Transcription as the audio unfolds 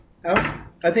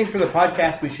I think for the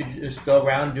podcast, we should just go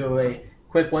around and do a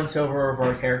quick once-over of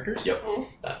our characters. Yep,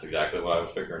 that's exactly what I was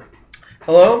figuring.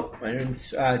 Hello, my name's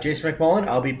Jason McMullen.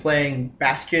 I'll be playing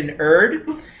Sebastian Erd,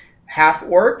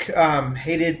 half-orc,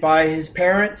 hated by his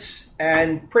parents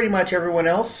and pretty much everyone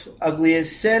else, ugly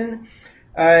as sin,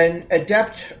 an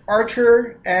adept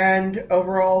archer, and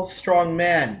overall strong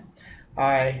man.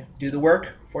 I do the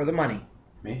work for the money.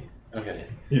 Me? Okay.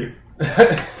 You.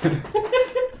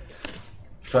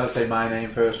 Try to say my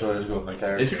name first, or just go with my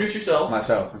character? Introduce yourself.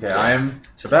 Myself. Okay, Yeah. I am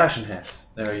Sebastian Hess.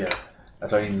 There we go.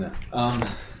 That's all you need to know.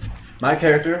 My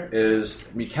character is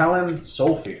Mikhailin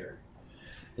Solfear.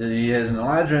 He is an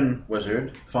Eladrin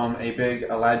wizard from a big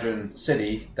Eladrin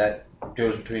city that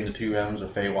goes between the two realms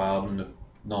of Feywild and the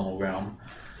normal realm.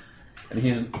 And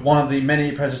he's one of the many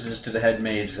apprentices to the head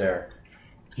mage there.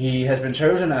 He has been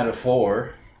chosen out of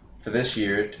 4 for this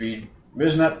year to be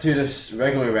risen up to this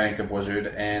regular rank of wizard,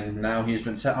 and now he's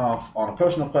been sent off on a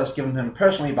personal quest given him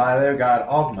personally by their god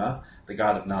Ogma, the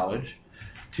god of knowledge,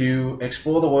 to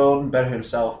explore the world and better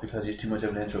himself because he's too much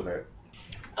of an introvert.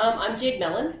 I'm Jade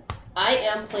Mellon. I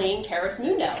am playing Karis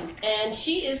Moondown, and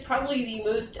she is probably the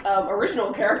most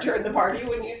original character in the party,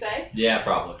 wouldn't you say? Yeah,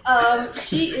 probably.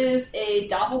 She is a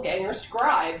doppelganger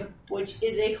scribe, which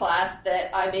is a class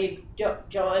that I made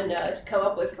John come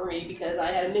up with for me because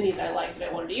I had a mini that I liked that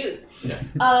I wanted to use.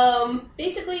 Yeah.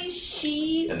 Basically,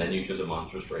 she... And then you chose a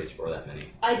monstrous race for that mini.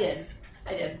 I did.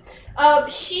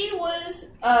 She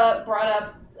was brought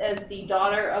up as the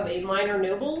daughter of a minor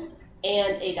noble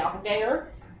and a doppelganger.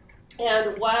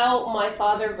 And while my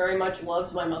father very much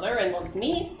loves my mother and loves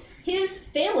me, his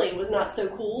family was not so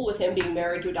cool with him being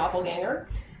married to a doppelganger.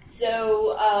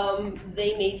 So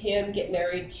they made him get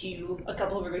married to a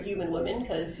couple of other human women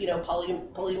because,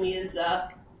 polygamy is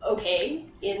okay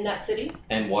in that city.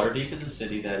 And Waterdeep is a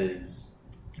city that is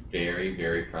very,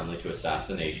 very friendly to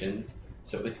assassinations.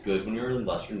 So it's good when you're a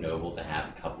lesser noble to have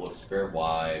a couple of spare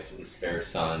wives and spare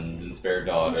sons and spare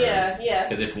daughters. Yeah.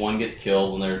 Because if one gets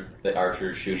killed when the archer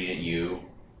is shooting at you,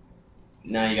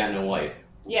 now you got no wife.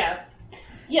 Yeah.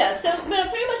 So, but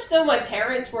pretty much though my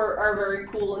parents are very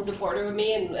cool and supportive of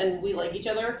me and we like each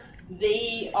other,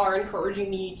 they are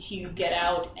encouraging me to get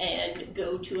out and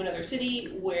go to another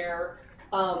city where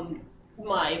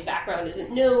my background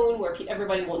isn't known, where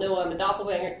everybody will know I'm a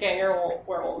doppelganger,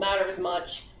 where it won't matter as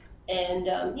much. And,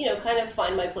 kind of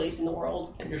find my place in the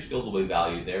world. And your skills will be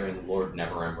valued there, and the Lord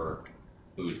Neverwinter,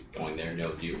 who's going there,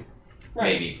 knows you.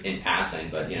 Right. Maybe in passing,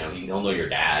 but, he'll know your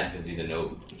dad, because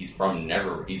he's from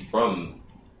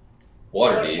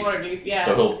Waterdeep. Waterdeep, yeah.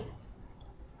 So he'll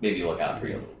maybe look out for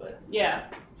you a little bit. Yeah.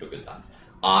 So good times.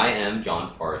 I am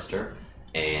John Forrester,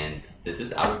 and this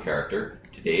is Out of Character.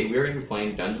 Today we are going to be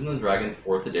playing Dungeons & Dragons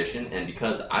 4th Edition, and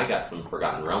because I got some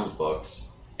Forgotten Realms books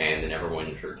and the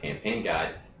Neverwinter campaign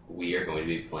guide, we are going to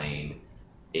be playing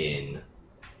in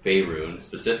Faerun,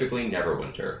 specifically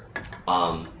Neverwinter.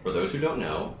 For those who don't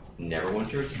know,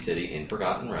 Neverwinter is a city in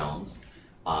Forgotten Realms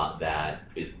that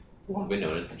is longly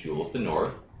known as the Jewel of the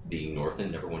North. Being North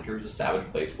in Neverwinter is a savage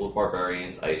place full of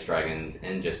barbarians, ice dragons,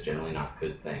 and just generally not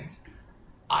good things.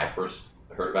 I first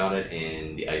heard about it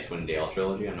in the Icewind Dale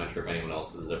trilogy. I'm not sure if anyone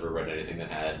else has ever read anything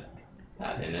that had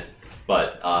that in it.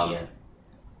 But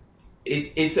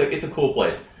it's a cool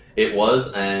place. It was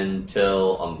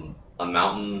until a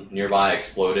mountain nearby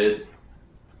exploded.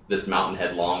 This mountain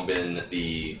had long been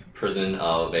the prison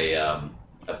of a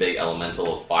big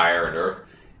elemental of fire and earth.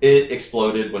 It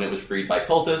exploded when it was freed by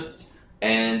cultists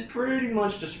and pretty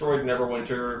much destroyed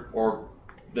Neverwinter, or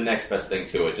the next best thing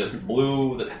to it. Just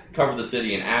covered the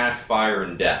city in ash, fire,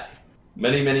 and death.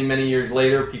 Many, many, many years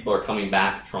later, people are coming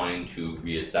back trying to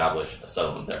reestablish a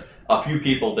settlement there. A few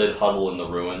people did huddle in the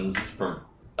ruins for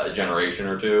a generation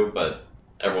or two, but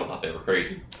everyone thought they were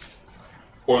crazy.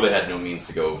 Or they had no means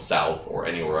to go south or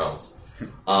anywhere else.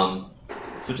 So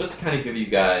just to kind of give you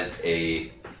guys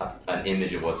an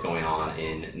image of what's going on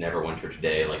in Neverwinter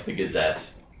today, like the Gazette,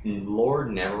 Lord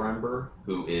Neverember,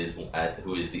 who is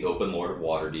the Open Lord of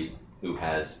Waterdeep, who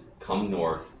has come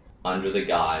north under the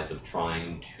guise of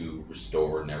trying to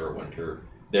restore Neverwinter,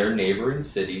 their neighboring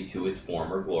city, to its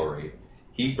former glory.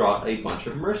 He brought a bunch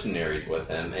of mercenaries with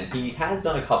him, and he has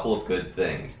done a couple of good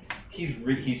things.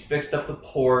 He's fixed up the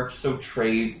port, so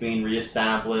trade's being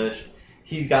reestablished.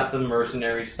 He's got the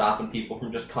mercenaries stopping people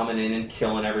from just coming in and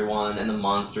killing everyone, and the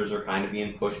monsters are kind of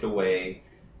being pushed away.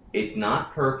 It's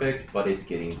not perfect, but it's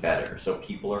getting better, so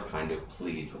people are kind of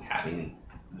pleased with having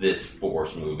this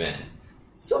force move in.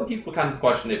 Some people kind of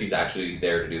question if he's actually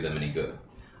there to do them any good.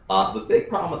 The big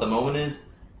problem at the moment is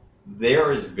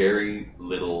there is very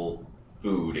little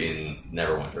food in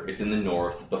Neverwinter. It's in the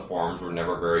north, the farms were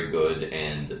never very good,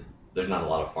 and there's not a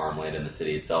lot of farmland in the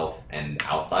city itself, and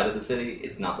outside of the city,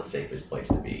 it's not the safest place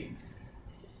to be.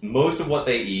 Most of what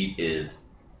they eat is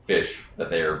fish that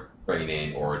they're bringing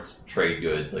in, or it's trade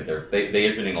goods. Like they're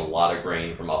getting a lot of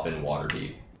grain from up in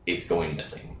Waterdeep. It's going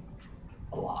missing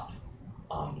a lot.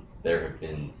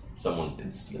 Someone's been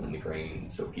stealing the grain,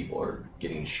 so people are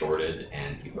getting shorted,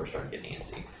 and people are starting to get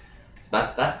antsy.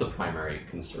 So that's the primary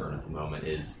concern at the moment.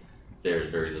 Is there's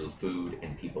very little food,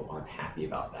 and people aren't happy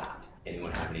about that.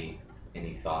 Anyone have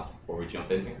any thoughts before we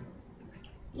jump in here?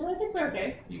 No, I think we're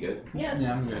okay. You good? Yeah.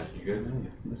 Yeah, I'm good. You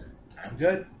good? I'm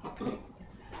good. Okay.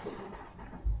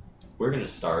 We're going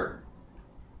to start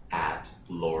at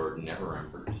Lord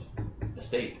Neverwinter's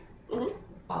estate.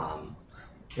 Mm-hmm.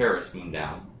 Karis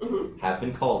Moondown Mm-hmm. have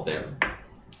been called there.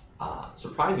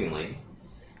 Surprisingly,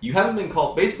 you haven't been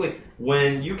called. Basically,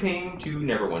 when you came to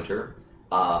Neverwinter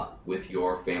with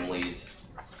your families,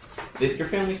 your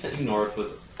family sent you north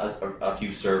with a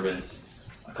few servants,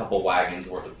 a couple wagons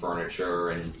worth of furniture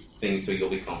and things so you'll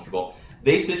be comfortable.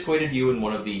 They situated you in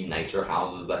one of the nicer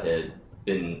houses that had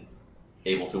been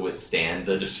able to withstand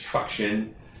the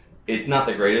destruction. It's not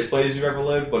the greatest place you've ever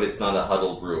lived, but it's not a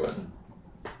huddled ruin.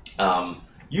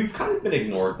 You've kind of been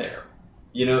ignored there.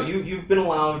 You know, you've been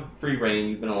allowed free reign,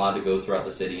 you've been allowed to go throughout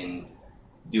the city and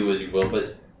do as you will,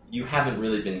 but you haven't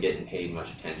really been getting paid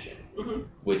much attention, Mm-hmm.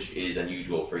 which is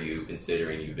unusual for you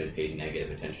considering you've been paid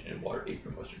negative attention in Waterdeep for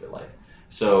most of your life.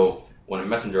 So when a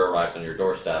messenger arrives on your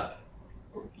doorstep,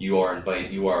 your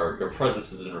presence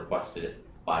has been requested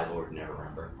by Lord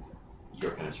Neverwinter.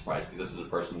 You're kind of surprised because this is a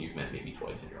person you've met maybe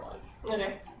twice in your life.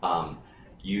 Okay.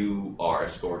 You are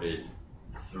escorted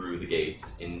through the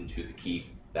gates into the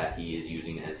keep that he is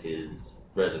using as his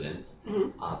residence.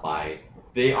 Mm-hmm.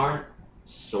 They aren't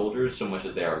soldiers so much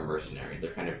as they are mercenaries.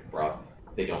 They're kind of rough.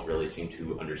 They don't really seem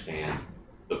to understand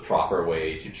the proper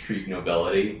way to treat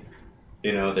nobility.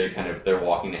 You know, they're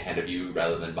walking ahead of you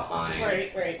rather than behind.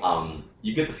 Right.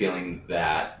 You get the feeling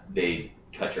that they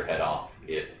cut your head off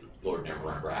if Lord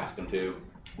Neverwinter asked them to.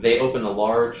 They open a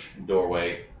large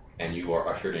doorway, and you are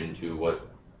ushered into what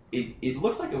it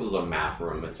looks like it was a map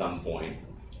room at some point.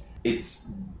 It's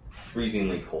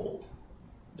freezingly cold.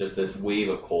 Just this wave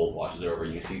of cold washes over.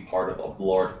 You can see part of a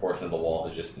large portion of the wall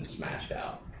has just been smashed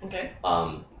out. Okay.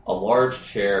 A large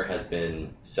chair has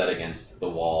been set against the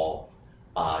wall.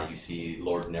 You see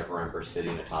Lord Neverwinter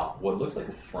sitting atop what looks like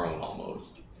a throne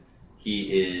almost.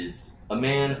 He is a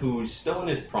man who's still in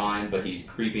his prime, but he's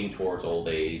creeping towards old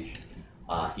age.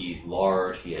 He's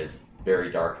large. He has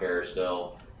very dark hair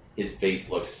still. His face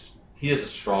he has a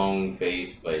strong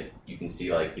face, but you can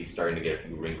see like he's starting to get a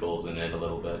few wrinkles in it a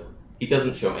little bit. He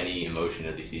doesn't show any emotion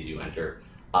as he sees you enter.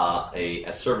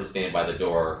 A servant standing by the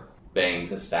door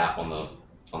bangs a staff on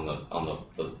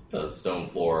the stone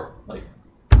floor, like,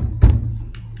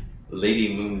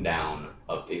 Lady Moondown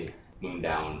of the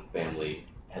Moondown family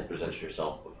has presented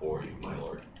herself before you, my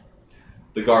lord.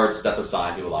 The guards step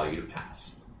aside to allow you to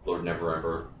pass. Lord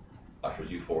Neverwinter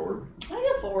ushers you forward.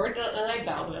 I go forward and I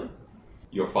bow to him.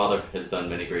 Your father has done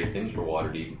many great things for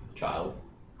Waterdeep, child.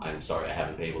 I'm sorry I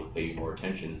haven't been able to pay you more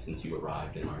attention since you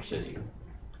arrived in our city.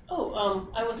 Oh,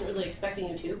 I wasn't really expecting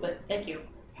you to, but thank you.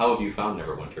 How have you found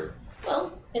Neverwinter?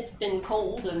 Well, it's been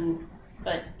cold,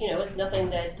 but it's nothing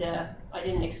that I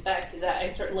didn't expect. That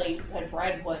I certainly had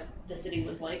read what the city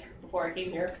was like before I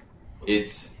came here.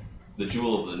 The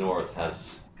Jewel of the North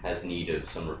has need of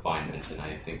some refinement, and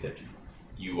I think that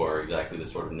you are exactly the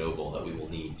sort of noble that we will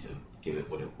need to give it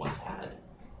what it once had.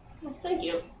 Well, thank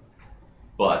you.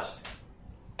 But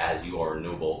as you are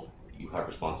noble, you have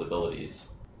responsibilities.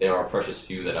 There are precious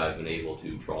few that I've been able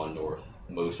to draw north.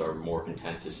 Most are more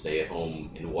content to stay at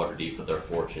home in Waterdeep with their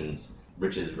fortunes.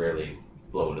 Riches rarely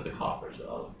flow into the coffers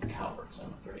of the cowards,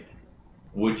 I'm afraid.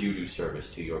 Would you do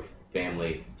service to your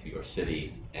family, to your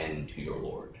city, and to your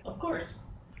lord? Of course.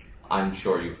 I'm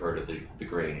sure you've heard of the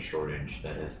grain shortage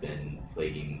that has been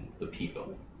plaguing the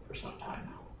people for some time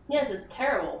now. Yes, it's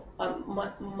terrible.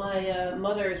 My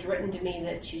mother has written to me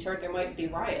that she's heard there might be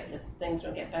riots if things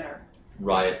don't get better.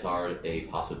 Riots are a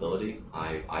possibility.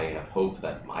 I have hoped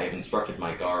that I have instructed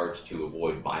my guards to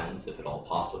avoid violence if at all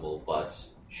possible, but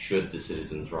should the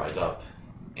citizens rise up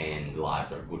and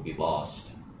lives would be lost,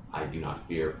 I do not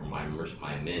fear for my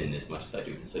men as much as I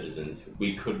do the citizens.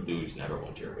 We could lose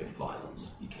Neverwinter if violence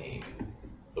became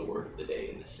the word of the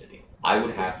day in the city. I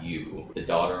would have you, the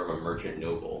daughter of a merchant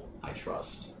noble, I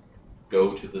trust,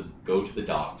 go to the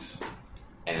docks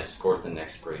and escort the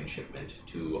next grain shipment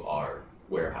to our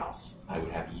warehouse. I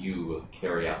would have you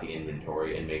carry out the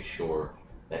inventory and make sure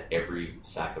that every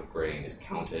sack of grain is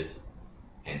counted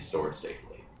and stored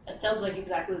safely. That sounds like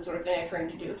exactly the sort of thing I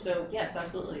trained to do, so yes,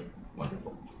 absolutely.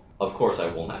 Wonderful. Of course, I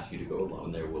won't ask you to go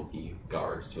alone. There will be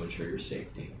guards to ensure your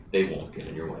safety. They won't get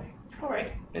in your way. All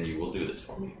right. And you will do this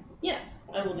for me. Yes,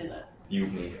 I will do that. You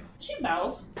may. She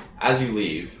bows. As you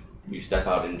leave, you step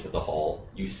out into the hall.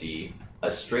 You see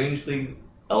a strangely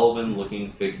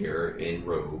elven-looking figure in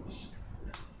robes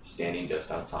standing just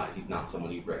outside. He's not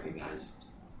someone you've recognized.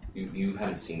 You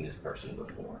haven't seen this person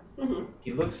before. Mm-hmm.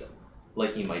 He looks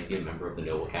like he might be a member of the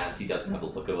noble caste. He doesn't have the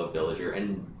look of a villager,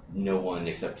 and no one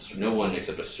except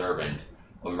a servant,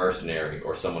 a mercenary,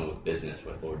 or someone with business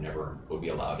with Lord Never would be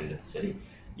allowed into the city.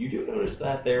 You do notice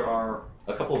that there are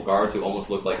a couple of guards who almost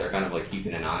look like they're kind of like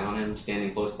keeping an eye on him,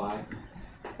 standing close by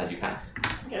as you pass.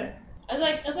 Okay.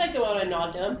 As I go out, I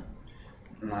nod to him.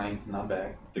 Not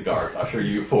back. The guards usher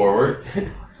you forward.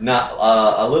 Not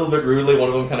a little bit rudely, one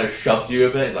of them kind of shoves you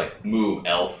a bit. He's like, "Move,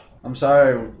 elf." I'm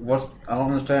sorry. I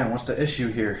don't understand. What's the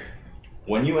issue here?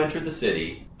 When you entered the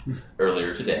city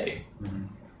earlier today,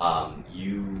 Mm-hmm.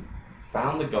 you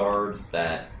found the guards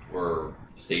that were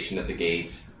stationed at the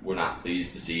gate were not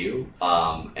pleased to see you,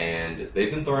 and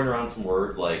they've been throwing around some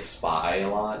words like spy a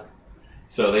lot.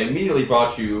 So they immediately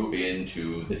brought you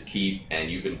into this keep,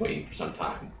 and you've been waiting for some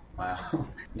time. Wow.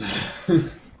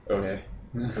 Okay.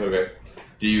 Okay.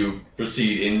 Do you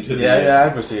proceed into the... Yeah, I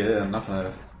proceeded. I'm not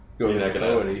gonna go You're with not gonna-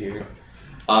 authority here.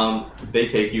 They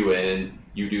take you in, and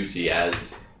you do see,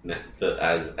 as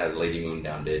Lady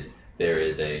Moondown did, there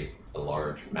is a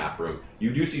large map room. You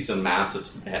do see some maps of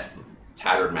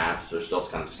tattered maps. They're still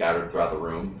kind of scattered throughout the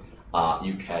room.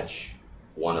 You catch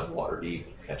one of Waterdeep.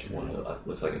 You catch one of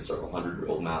looks like a several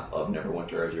 100-year-old map of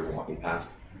Neverwinter as you're walking past,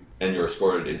 and you're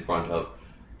escorted in front of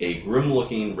a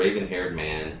grim-looking, raven-haired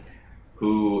man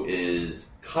who is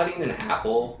cutting an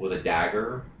apple with a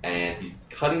dagger, and he's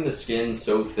cutting the skin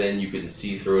so thin you can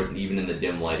see through it even in the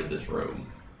dim light of this room.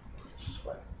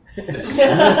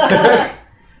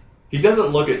 He doesn't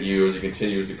look at you as he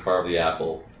continues to carve the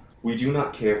apple. "We do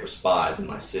not care for spies in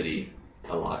my city,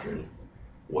 Eladrin.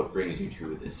 What brings you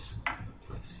to this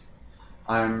place?"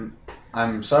 I'm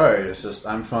sorry. It's just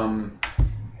I'm from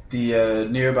the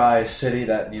nearby city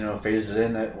that phases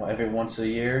in every once a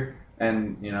year,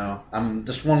 and I'm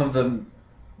just one of the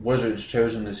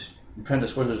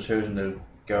apprentice wizards chosen to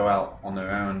go out on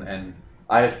their own, and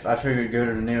I figured go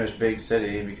to the nearest big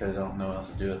city because I don't know what else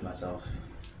to do with myself.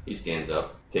 He stands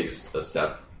up, takes a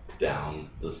step down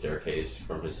the staircase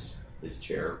from his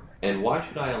chair. "And why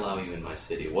should I allow you in my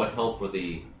city? What help were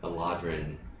the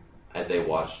Eladrin, as they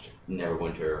watched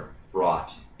Neverwinter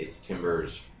rot, its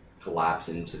timbers collapse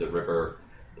into the river,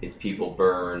 its people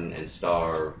burn and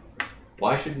starve?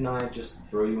 Why shouldn't I just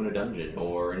throw you in a dungeon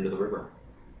or into the river?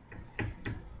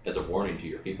 As a warning to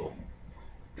your people."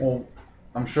 Well,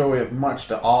 I'm sure we have much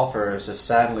to offer. It's just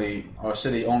sadly our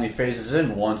city only phases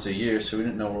in once a year, so we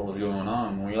didn't know what was going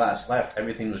on. When we last left,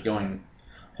 everything was going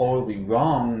horribly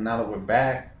wrong. Now that we're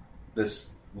back, this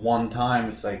one time,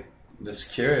 it's like just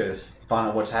curious, find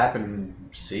out what's happened,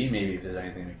 see maybe if there's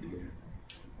anything we can do.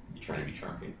 You trying to be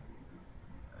charming?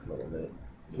 A little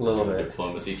bit.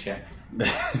 Diplomacy check.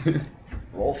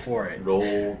 Roll for it.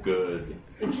 Roll good.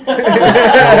 Roll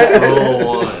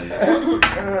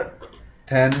 1.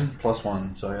 10 plus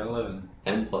 1, so I got 11.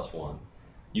 10 plus 1.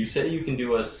 You say you can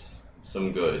do us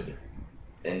some good,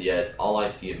 and yet all I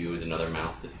see of you is another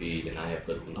mouth to feed, and I have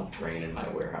little enough grain in my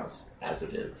warehouse as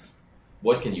it is.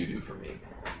 What can you do for me?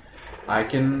 I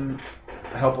can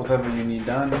help with whatever you need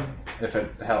done, if it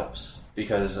helps,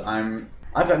 because I've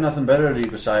got nothing better to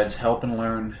do besides help and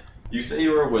learn. You say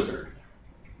you're a wizard,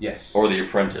 Yes. or the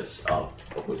apprentice of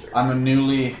a wizard. I'm a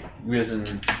newly risen,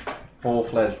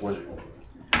 full-fledged wizard.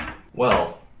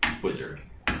 Well, wizard,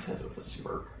 he says with a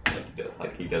smirk,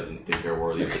 like he doesn't think you're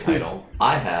worthy of the title.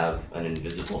 I have an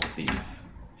invisible thief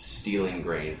stealing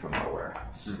grain from our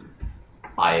warehouse.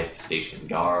 I've stationed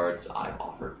guards, I've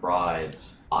offered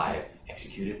bribes, I've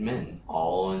executed men,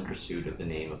 all in pursuit of the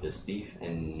name of this thief,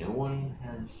 and no one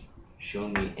has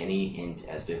shown me any hint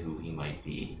as to who he might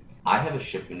be. I have a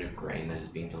shipment of grain that is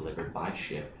being delivered by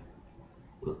ship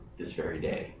this very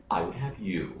day. I would have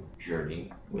you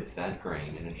journey with that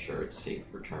grain and ensure its safe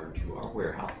return to our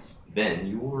warehouse. Then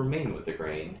you will remain with the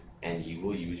grain, and you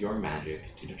will use your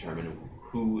magic to determine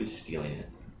who is stealing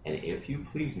it. And if you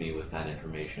please me with that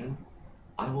information,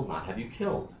 I will not have you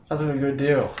killed. Sounds like a good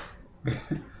deal.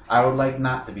 I would like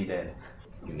not to be dead.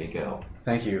 You may go.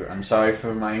 Thank you. I'm sorry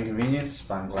for my inconvenience,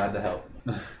 but I'm glad to help.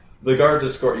 The guards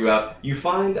escort you out. You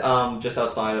find just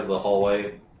outside of the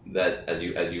hallway that as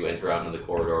you enter out into the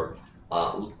corridor,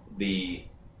 the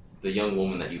young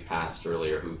woman that you passed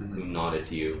earlier who nodded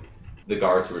to you. The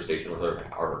guards who are stationed with her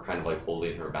are kind of like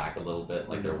holding her back a little bit,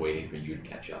 like they're waiting for you to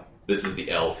catch up. This is the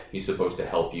elf. He's supposed to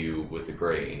help you with the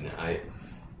grain.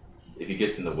 if he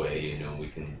gets in the way, you know, we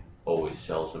can always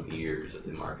sell some ears at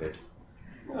the market.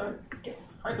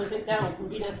 Hardly think that would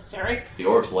be necessary. The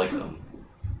orcs like them.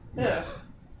 Yeah.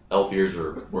 Elf ears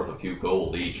are worth a few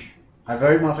gold each. I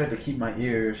very much like to keep my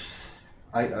ears.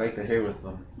 I like to hear with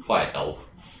them. Quiet, elf.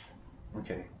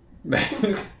 Okay.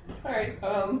 Alright,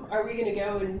 are we gonna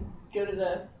go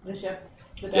to the ship?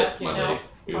 The Yeah, dock it's my now? lady.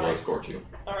 We will escort you.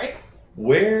 Alright.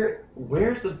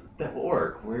 Where's that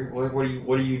orc? What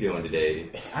are you doing today?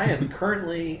 I am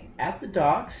currently at the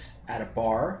docks at a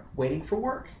bar waiting for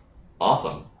work.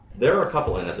 Awesome. There are a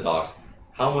couple in at the docks.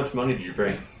 How much money did you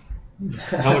bring?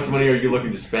 How much money are you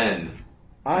looking to spend?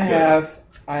 I have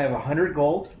 100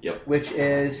 gold. Yep. Which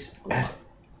is a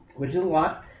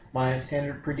lot. My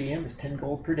standard per diem is 10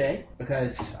 gold per day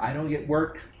because I don't get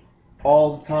work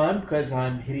all the time because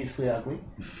I'm hideously ugly.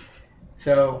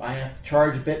 So I have to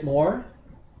charge a bit more,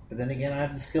 but then again, I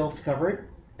have the skills to cover it.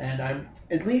 And I'm,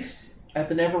 at least at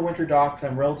the Neverwinter docks,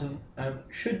 I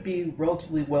should be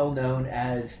relatively well known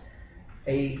as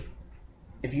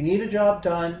if you need a job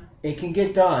done, it can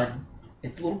get done.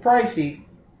 It's a little pricey,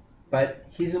 but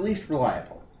he's at least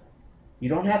reliable. You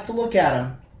don't have to look at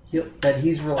him, but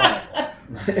he's reliable.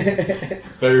 It's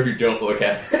better if you don't look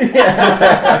at it.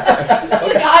 Yeah. This is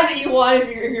the guy that you want if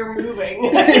you're moving.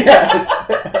 Yes.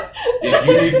 If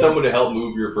you need someone to help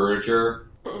move your furniture,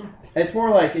 It's more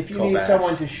like if you Call need back.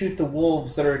 someone to shoot the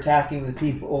wolves that are attacking the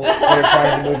people that are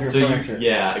trying to move your so furniture.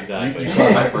 yeah, exactly. You-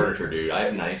 My furniture, dude. I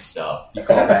have nice stuff. You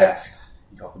call best.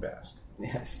 You call the best.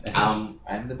 Yes. Um,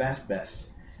 I'm the best.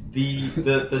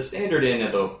 the standard inn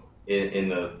in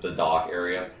the dock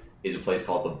area is a place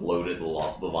called the Bloated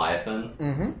Leviathan.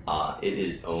 Mm-hmm. It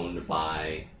is owned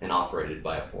by and operated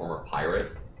by a former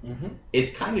pirate. Mm-hmm.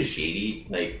 It's kind of shady.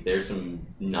 Like, there's some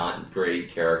not great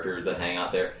characters that hang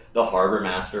out there. The harbor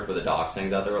master for the docks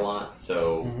hangs out there a lot,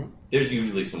 so there's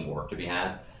usually some work to be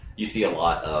had. You see a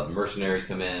lot of mercenaries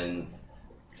come in,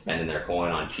 spending their coin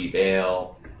on cheap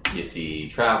ale. You see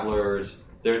travelers.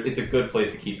 It's a good place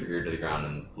to keep your ear to the ground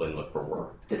and look for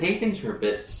work. Today things are a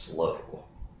bit slow,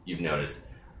 you've noticed.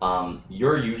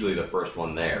 You're usually the first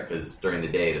one there, because during the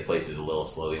day the place is a little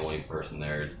slow. The only person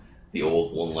there is the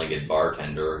old one-legged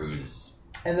bartender who's...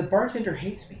 And the bartender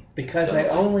hates me because Doesn't I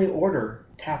like only order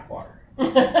tap water.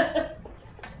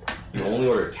 You only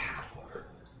order tap water.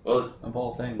 Well, Of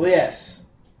all things. Well, yes.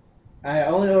 I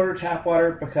only order tap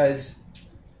water because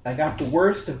I got the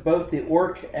worst of both the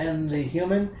orc and the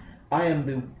human. I am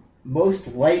the most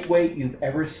lightweight you've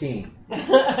ever seen. so you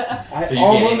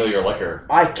can't handle your liquor.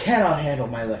 I cannot handle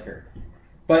my liquor.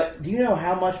 But do you know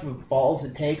how much of balls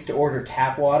it takes to order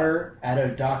tap water at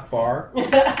a dock bar?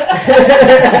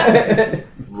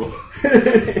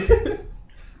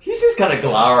 He's just kind of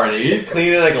glowering. He's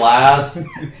cleaning a glass.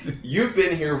 You've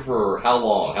been here for how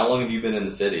long? How long have you been in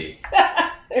the city?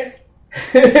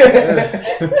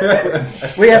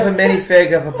 We have a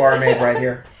minifig of a barmaid right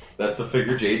here. That's the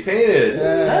figure Jade painted.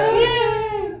 Oh,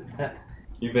 yay!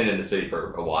 You've been in the city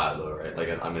for a while, though, right? Like,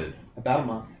 I mean, About a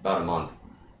month. about a month.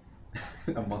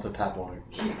 A month of tap water.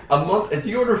 A month? Do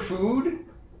you order food?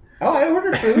 Oh, I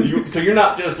ordered food. So you're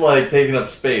not just, like, taking up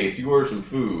space. You order some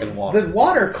food. And water. The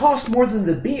water costs more than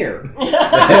the beer.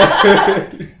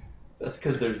 That's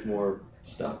because there's more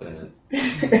stuff in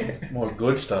it. More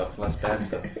good stuff, less bad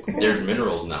stuff. There's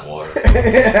minerals in that water.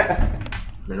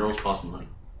 Minerals cost money.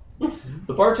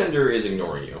 The bartender is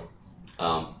ignoring you.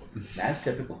 That's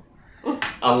typical.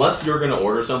 Unless you're going to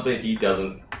order something, he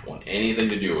doesn't want anything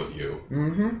to do with you.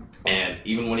 Mm-hmm. And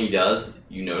even when he does,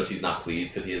 you notice he's not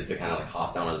pleased because he has to kind of like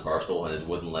hop down on his bar stool and his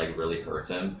wooden leg really hurts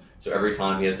him. So every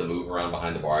time he has to move around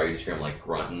behind the bar, you just hear him like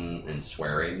grunting and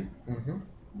swearing. Mm-hmm.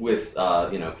 With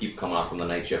people coming off from the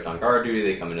night shift on guard duty,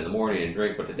 they come in the morning and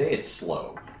drink. But today it's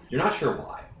slow. You're not sure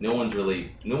why. No one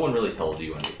really tells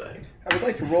you anything. I would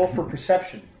like to roll for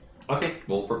perception. Okay,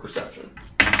 roll for perception.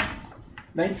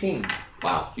 19.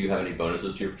 Wow, do you have any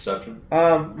bonuses to your perception?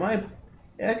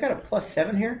 I got a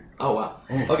 +7 here. Oh wow.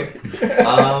 Okay.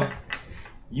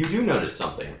 You do notice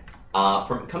something.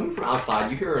 Coming from outside,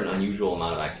 you hear an unusual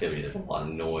amount of activity. There's a lot of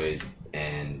noise,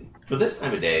 and for this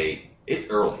time of day, it's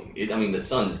early. The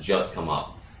sun's just come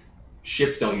up.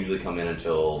 Ships don't usually come in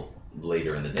until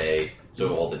later in the day,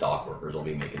 so all the dock workers will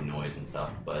be making noise and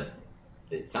stuff. But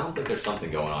it sounds like there's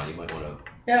something going on. You might want to.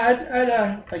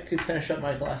 Yeah, I'd like to finish up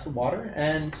my glass of water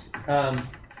and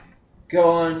go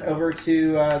on over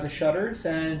to the shutters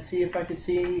and see if I could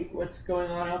see what's going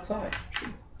on outside.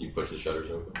 You push the shutters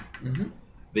open. Mm-hmm.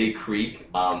 They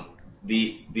creak.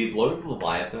 The Bloated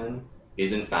Leviathan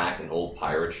is in fact an old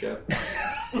pirate ship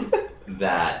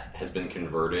that has been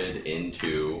converted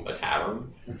into a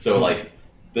tavern. So like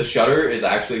the shutter is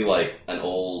actually like an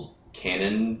old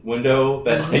cannon window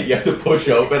that like you have to push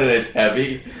open and it's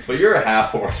heavy. But you're a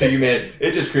half orc, so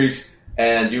it just creaks,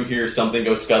 and you hear something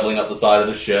go scuttling up the side of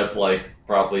the ship, like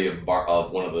probably a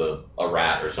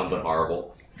rat or something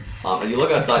horrible. And you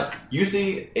look outside, you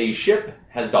see a ship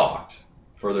has docked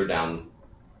further down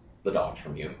the docks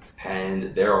from you,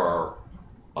 and there are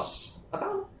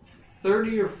about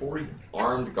 30 or 40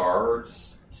 armed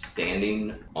guards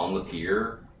standing on the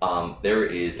pier. There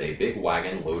is a big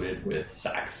wagon loaded with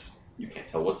sacks. You can't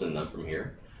tell what's in them from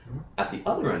here. At the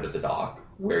other end of the dock,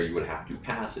 where you would have to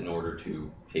pass in order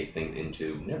to take things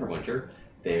into Neverwinter,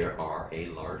 there are a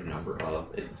large number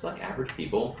of, it looks like average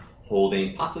people,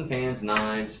 holding pots and pans,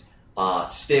 knives,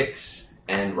 sticks,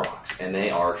 and rocks. And they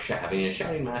are having a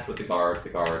shouting match with the guards. The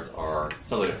guards are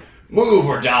something like, move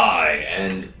or die!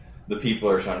 And the people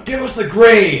are shouting, give us the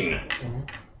grain!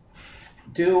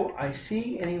 Do I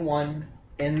see anyone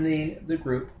in the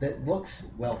group that looks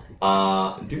wealthy?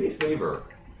 Do me a favor.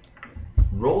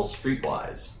 Roll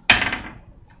streetwise.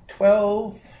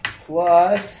 12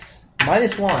 plus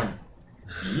 -1.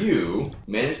 You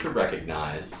managed to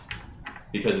recognize,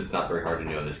 because it's not very hard to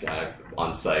know this guy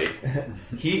on sight,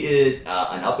 he is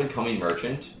an up-and-coming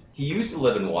merchant. He used to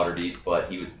live in Waterdeep, but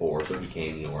he was poor, so he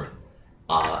came north.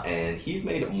 And he's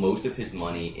made most of his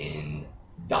money in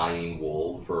dyeing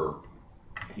wool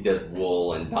he does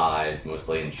wool and dyes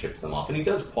mostly and ships them off. And he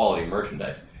does quality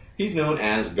merchandise. He's known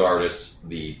as Gardas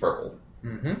the Purple.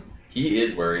 Mm-hmm. He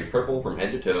is wearing purple from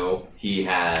head to toe. He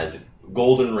has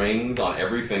golden rings on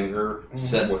every finger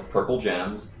set with purple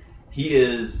gems. He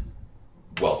is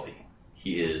wealthy.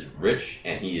 He is rich,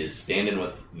 and he is standing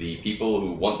with the people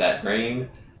who want that grain.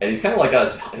 And he's kind of like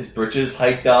his britches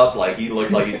hiked up. Like, he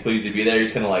looks like he's pleased to be there.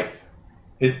 He's kind of like,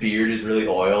 his beard is really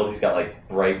oiled. He's got like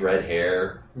bright red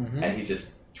hair. And he's just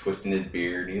twisting his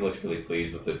beard. He looks really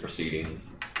pleased with the proceedings.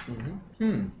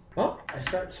 Well, I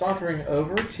start sauntering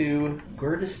over to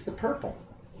Gertis the Purple.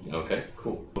 Okay,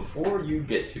 cool. Before you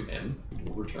get to him,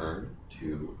 we'll return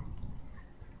to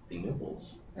the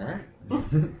nobles. All right.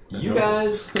 You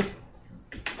guys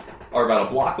are about a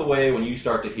block away when you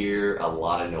start to hear a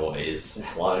lot of noise,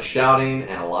 a lot of shouting,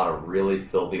 and a lot of really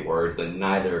filthy words that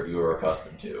neither of you are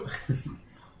accustomed to.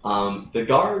 The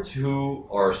guards who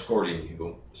are escorting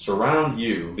you surround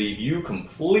you, leave you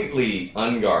completely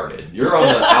unguarded. You're on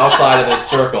the outside of this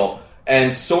circle,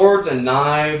 and swords and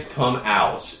knives come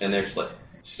out, and they're just like,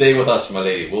 stay with us, my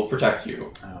lady, we'll protect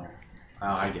you. Oh,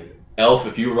 I get it. Elf,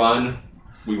 if you run,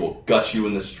 we will gut you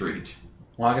in the street.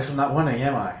 Well, I guess I'm not winning,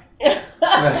 am I?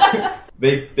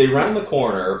 They round the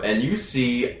corner, and you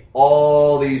see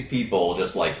all these people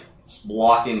just like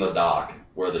blocking the dock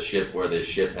where the ship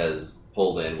has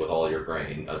pulled in with all your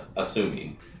grain,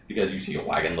 assuming, because you see a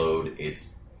wagon load,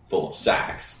 it's full of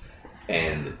sacks,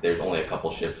 and there's only a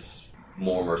couple ships.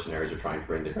 More mercenaries are trying to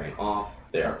bring the grain off.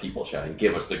 There are people shouting,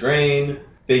 give us the grain.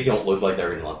 They don't look like they're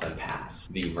going to let them pass.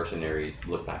 The mercenaries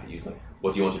look back at you like,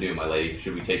 what do you want to do, my lady?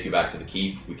 Should we take you back to the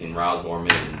keep? We can rouse more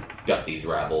men and gut these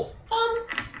rabble. No,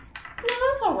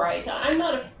 that's all right. I'm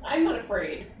not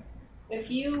afraid.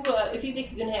 If you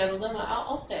think you can handle them,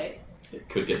 I'll stay. It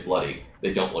could get bloody.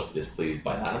 They don't look displeased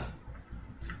by that.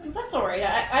 That's all right.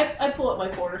 I pull up my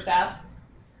quarterstaff.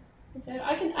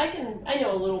 I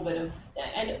know a little bit of.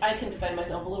 I can defend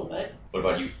myself a little bit. What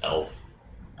about you, Elf?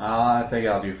 I think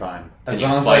I'll do fine. Can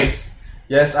you fight?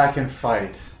 Yes, I can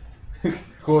fight.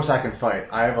 Of course I can fight.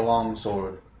 I have a long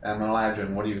sword. I'm an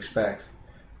Eladrin. What do you expect?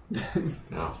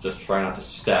 No, just try not to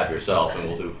stab yourself and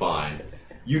we'll do fine.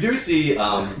 You do see,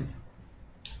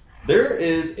 there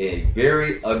is a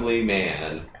very ugly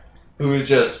man who is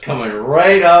just coming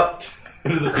right up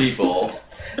to the people.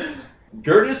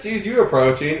 Gertis sees you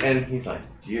approaching and he's like,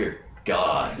 dear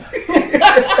God.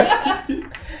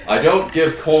 I don't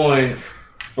give coin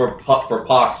for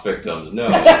pox victims, no.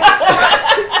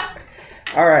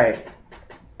 Alright.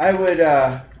 I would,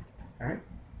 alright.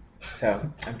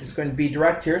 So, I'm just going to be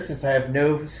direct here since I have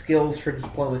no skills for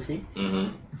diplomacy.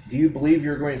 Mm-hmm. Do you believe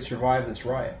you're going to survive this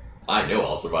riot? I know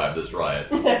I'll survive this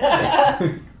riot.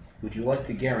 Would you like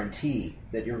to guarantee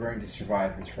that you're going to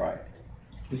survive this riot?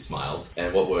 He smiled.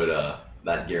 And what would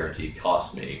that guarantee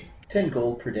cost me? 10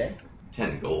 gold per day.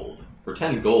 10 gold. For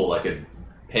 10 gold, I could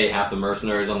pay half the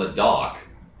mercenaries on the dock.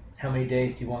 How many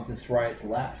days do you want this riot to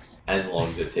last? As long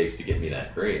as it takes to get me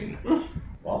that grain.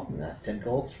 Well, then that's 10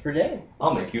 golds per day.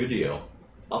 I'll make you a deal.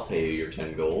 I'll pay you your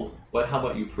 10 gold, but how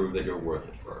about you prove that you're worth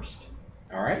it first?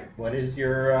 Alright, what is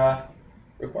your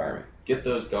requirement? Get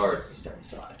those guards to step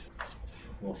aside.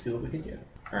 We'll see what we can do.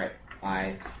 Alright,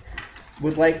 I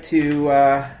would like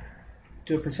to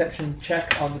do a perception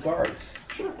check on the guards.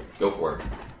 Sure. Go for it.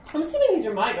 I'm assuming these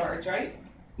are my guards, right?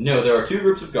 No, there are two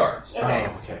groups of guards. Okay.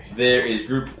 Oh, okay. There is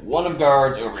group 1 of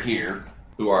guards over here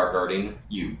who are guarding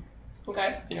you.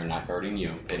 Okay. They are not guarding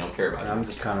you. They don't care about I'm you.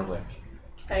 just kind of like...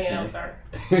 Hanging out there.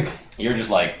 You're just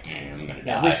like, I'm gonna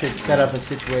die. We should set up a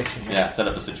situation. Yeah, set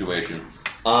up a situation.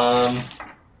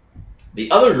 The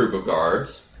other group of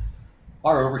guards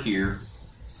are over here,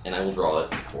 and I will draw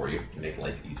it for you to make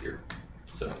life easier.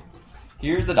 So,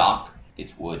 here's the dock.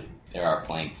 It's wood. There are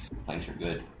planks. Planks are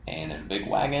good. And there's a big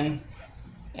wagon,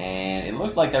 and it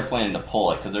looks like they're planning to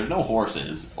pull it because there's no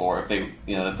horses, or if they,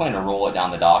 they're planning to roll it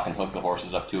down the dock and hook the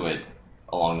horses up to it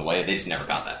along the way. They just never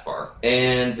got that far.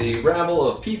 And the rabble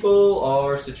of people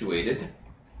are situated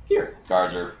here.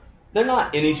 Guards are, they're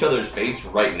not in each other's face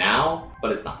right now,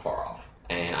 but it's not far off.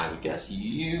 And I would guess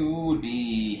you would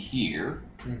be here.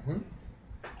 Mm-hmm.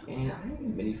 And I have a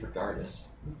mini for Gardas.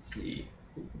 Let's see.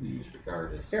 Who could we use for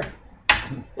Gardas? Here.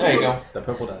 There you go. The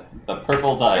purple die. The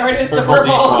purple die. Gardas the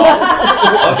purple purple.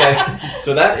 D12. Okay,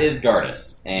 so that is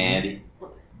Gardas. And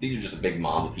these are just a big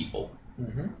mob of people.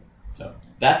 Mm-hmm. So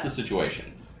that's the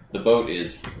situation. The boat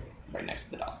is right next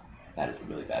to the dock. That is a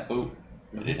really bad boat,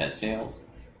 but it has sails.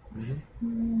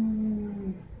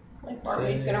 My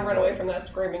barmaid's gonna run away from that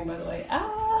screaming, by the way.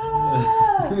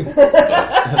 Ah!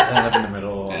 Stand up in the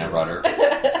middle. And a rudder.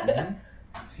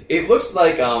 It looks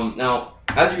like, now,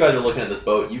 as you guys are looking at this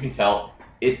boat, you can tell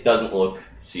it doesn't look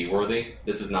seaworthy.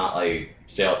 This is not a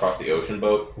sail across the ocean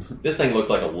boat. This thing looks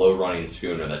like a low-running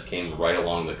schooner that came right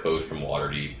along the coast from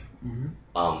Waterdeep.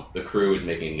 The crew is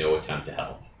making no attempt to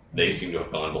help. They seem to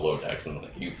have gone below decks and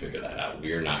like, you figure that out.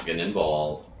 We're not getting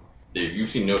involved. You've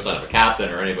seen no sign of a captain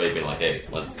or anybody being like, hey,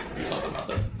 let's do something about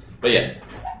this. But yeah,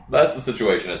 that's the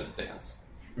situation as it stands.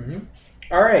 Mm-hmm.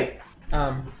 All right.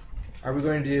 Are we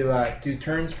going to do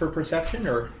turns for perception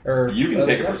or You can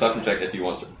take a perception check if you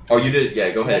want to. Oh, you did? Yeah,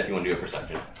 go ahead if you want to do a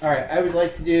perception. All right. I would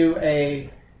like to do a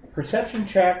perception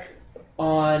check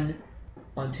on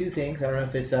two things. I don't know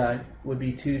if it's would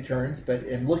be 2 turns, but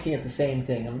I'm looking at the same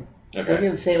thing. I'm looking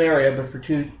at the same area, but for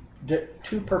two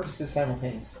purposes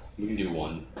simultaneously. We can do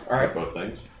one. All right. For both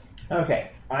things.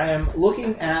 Okay. I am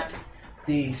looking at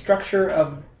the structure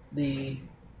of the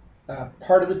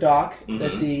part of the dock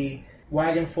that the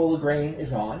wagon full of grain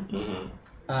is on.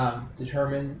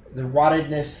 Determine the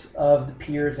rottedness of the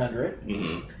piers under it.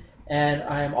 And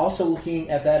I am also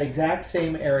looking at that exact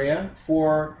same area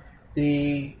for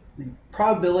the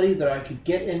probability that I could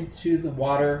get into the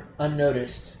water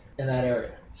unnoticed in that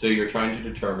area. So you're trying to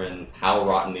determine how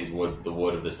rotten the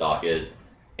wood of this dock is,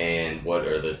 and what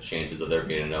are the chances of there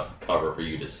being enough cover for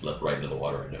you to slip right into the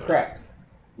water unnoticed. Correct.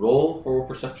 Roll for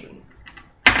perception.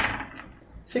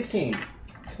 16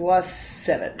 plus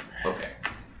 7. Okay.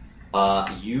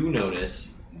 You notice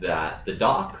that the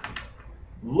dock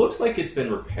looks like it's been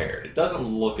repaired. It doesn't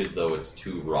look as though it's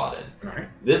too rotted. Right.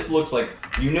 This looks like,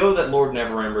 you know that Lord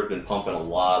Neverwinter has been pumping a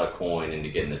lot of coin into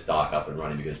getting this dock up and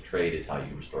running because trade is how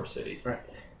you restore cities. Right.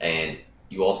 And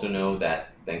you also know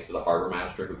that thanks to the harbor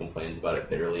master who complains about it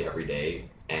bitterly every day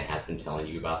and has been telling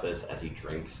you about this as he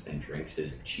drinks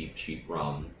his cheap, cheap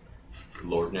rum,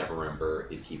 Lord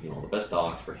Neverwinter is keeping all the best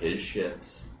docks for his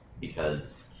ships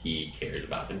because he cares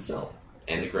about himself.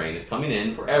 And the grain is coming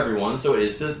in for everyone, so it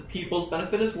is to the people's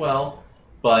benefit as well.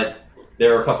 But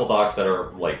there are a couple docks that are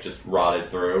like just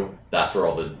rotted through. That's where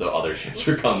all the other ships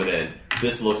are coming in.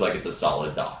 This looks like it's a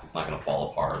solid dock. It's not going to fall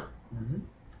apart.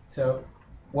 So,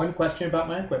 one question about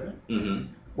my equipment.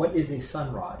 What is a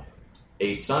sunrod?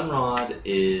 A sunrod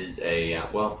is a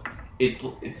it's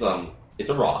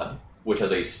a rod which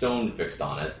has a stone fixed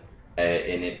on it,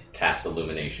 and it casts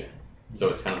illumination. So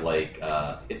it's kind of like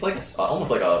it's like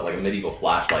almost like a medieval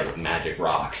flashlight with magic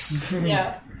rocks.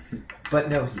 Yeah. But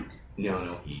no heat.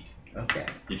 No heat. Okay.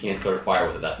 You can't start a fire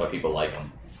with it. That's why people like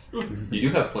them. You do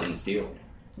have flint and steel.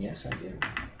 Yes, I do.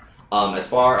 As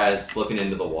far as slipping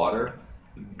into the water,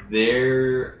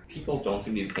 people don't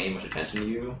seem to be paying much attention to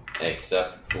you,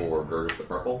 except for Girders the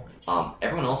Purple.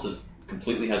 Everyone else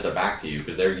completely has their back to you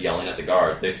because they're yelling at the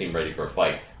guards. They seem ready for a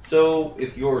fight. So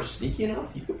if you're sneaky enough,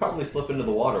 you could probably slip into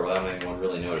the water without anyone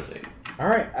really noticing. All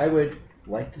right. I would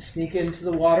like to sneak into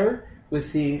the water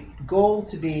with the goal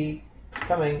to be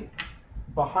coming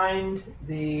behind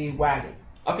the wagon.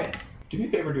 Okay. Do me a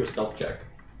favor, do a stealth check.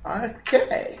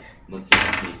 Okay. Let's see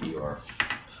how sneaky you are.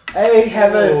 I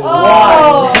have a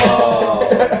Oh.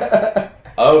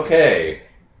 Okay.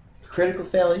 critical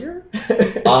failure.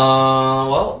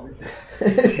 Well,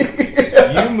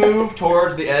 you move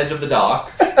towards the edge of the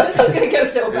dock. This is going to go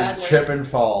so badly. Trip and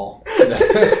fall.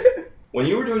 When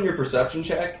you were doing your perception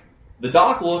check, the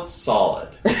dock looked solid.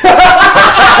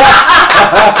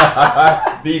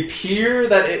 The pier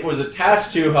that it was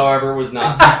attached to, however, was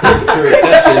not worth your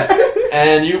attention.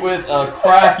 And you, with a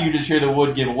crack, you just hear the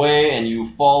wood give way, and you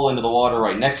fall into the water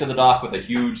right next to the dock with a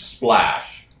huge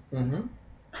splash. Mm-hmm.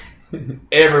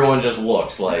 Everyone just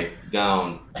looks like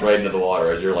down right into the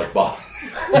water as you're like, "Bah."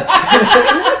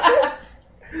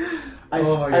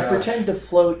 I pretend to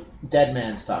float dead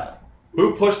man style.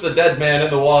 Who pushed the dead man in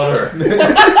the water?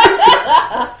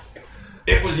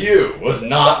 It was you. Was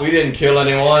not. We didn't kill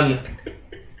anyone.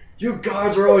 You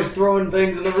guards are always throwing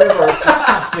things in the river. It's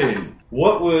disgusting.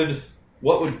 What would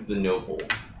the noble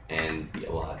and the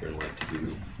Eladrin like to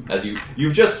do? As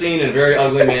you've just seen a very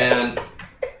ugly man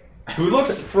who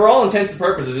looks, for all intents and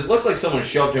purposes, it looks like someone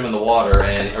shoved him in the water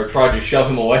or tried to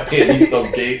shove him away, and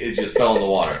it just fell in the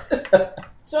water.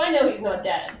 So I know he's not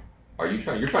dead. You're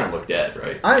trying to look dead,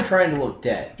 right? I'm trying to look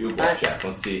dead. Do a blood check.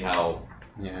 Let's see how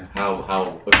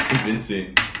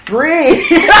convincing. 3!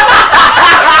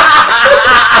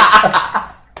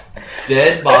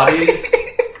 Dead bodies.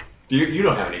 You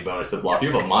don't have any bonus to bluff.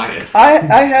 You have a minus. I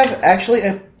have actually.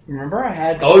 Remember, I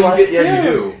had. Oh, plus you 2.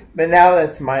 do. But now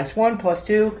that's -1 plus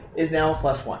 2 is now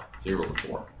 +1. So you rolled a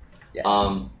 4. Yes.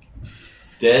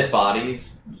 Dead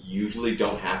bodies usually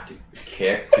don't have to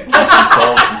kick to keep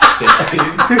themselves from sinking.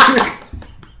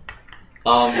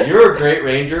 You're a great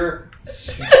ranger.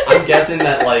 I'm guessing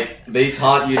that they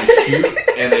taught you to shoot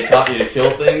and they taught you to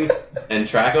kill things and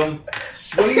track them.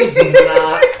 Swimming's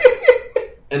not,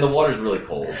 and the water's really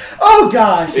cold. Oh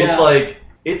gosh! It's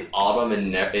it's autumn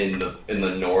in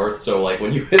the north, so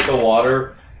when you hit the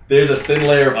water, there's a thin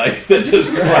layer of ice that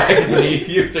just cracks beneath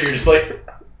you, so you're just like,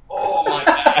 oh my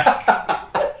back.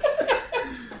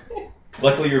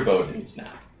 Luckily, your bow didn't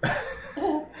snap.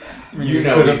 You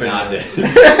know he's not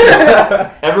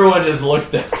dead. Everyone just looks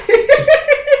down.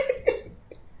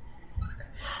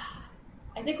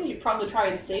 I think we should probably try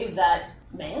and save that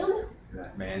man.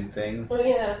 That man thing. Oh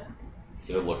yeah.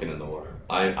 They're looking in the water.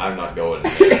 I'm not going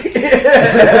in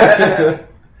there.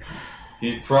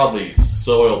 He's probably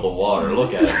soiled the water.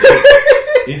 Look at him.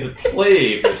 He's a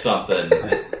plague or something.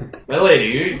 My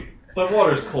lady, the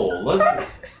water's cold.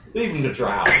 Leave him to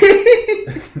drown.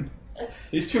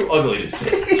 He's too ugly to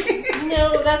see.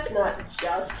 No, that's not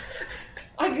just.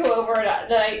 I go over and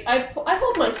I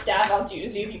hold my staff out to you to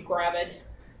see if you grab it.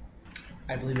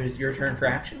 I believe it is your turn for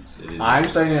actions. I'm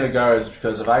staying near the guards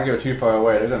because if I go too far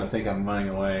away, they're going to think I'm running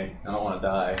away. I don't want to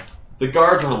die. The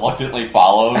guards reluctantly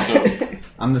follow, so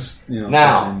I'm just,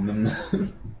 now them.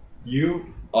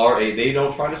 they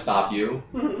don't try to stop you.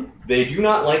 Mm-hmm. They do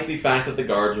not like the fact that the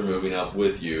guards are moving up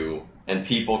with you, and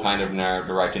people kind of now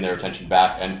directing their attention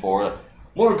back and forth.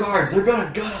 More guards! They're gonna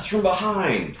gut us from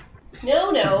behind.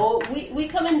 No, we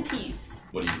come in peace.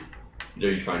 What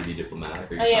are you trying to be diplomatic?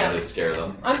 Are you I trying am. to scare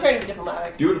them? I'm trying to be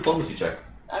diplomatic. Do a diplomacy check.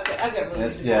 I've got really good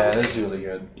diplomacy. That's really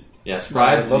good. Yeah,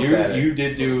 scribe. Look at You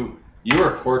did do. You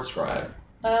were a court scribe.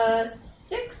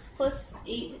 6 plus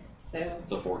 8, so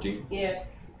It's a 14. yeah.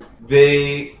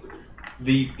 The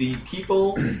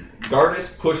people,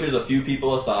 Gardas pushes a few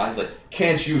people aside. He's like,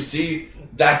 "Can't you see?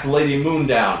 That's Lady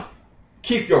Moondown.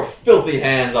 Keep your filthy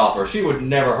hands off her. She would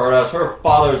never hurt us. Her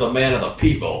father's a man of the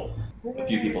people." A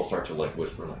few people start to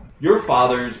whisper your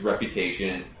father's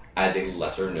reputation as a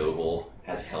lesser noble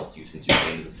has helped you since you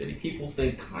came to the city. People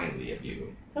think kindly of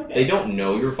you. Okay. They don't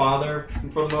know your father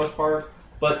for the most part,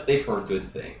 but they've heard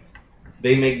good things.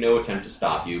 They make no attempt to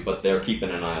stop you, but they're keeping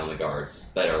an eye on the guards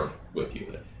that are with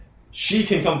you. She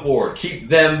can come forward. Keep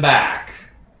them back.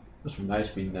 It's nice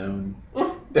to be known.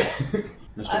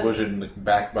 Mr. Wizard in the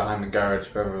back behind the guards,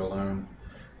 forever alone.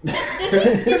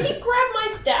 Does he grab my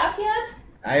staff yet?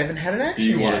 I haven't had an action Do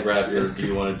you want to yet. grab your? Do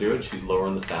you want to do it? She's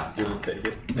lowering the staff. You'll take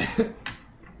it.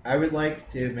 I would like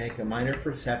to make a minor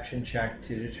perception check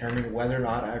to determine whether or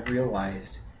not I've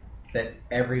realized that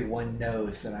everyone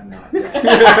knows that I'm not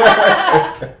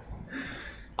dead.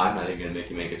 I'm not even going to make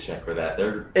you make a check for that.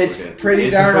 It's pretty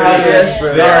it's darn pretty- obvious.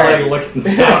 They're looking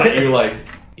down at you like,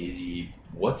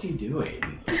 what's he doing?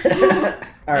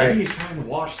 All right. Maybe he's trying to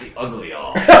wash the ugly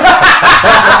off.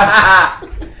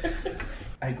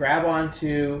 I grab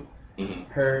onto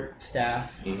Mm-hmm. her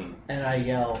staff Mm-hmm. and I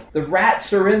yell, "The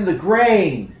rats are in the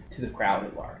grain!" to the crowd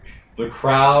at large. The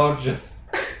crowd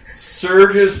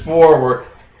surges forward.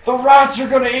 The rats are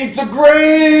going to eat the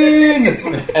grain!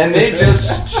 And they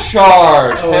just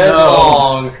charge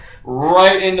headlong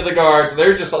right into the guards.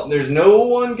 There's no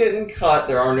one getting cut.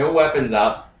 There are no weapons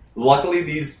out. Luckily,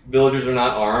 these villagers are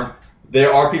not armed.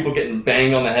 There are people getting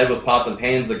banged on the head with pots and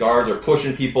pans. The guards are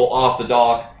pushing people off the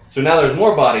dock. So now there's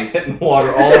more bodies hitting the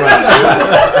water all around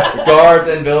you. The guards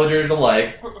and villagers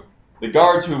alike. The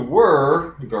guards who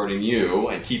were guarding you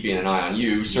and keeping an eye on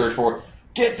you surge forward.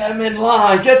 Get them in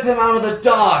line! Get them out of the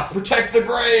dock! Protect the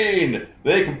grain!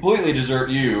 They completely desert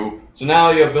you. So now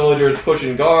you have villagers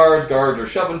pushing guards. Guards are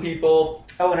shoving people.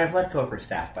 Oh, and I've let go of her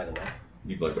staff, by the way.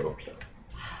 You'd let go of stuff.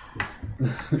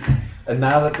 And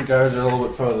now that the guards are a little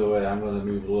bit further away, I'm going to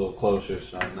move a little closer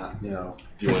so I'm not, Do you want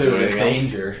to do anything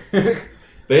danger.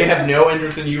 They have no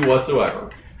interest in you whatsoever.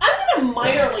 I'm gonna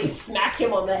minorly smack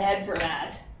him on the head for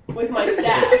that with my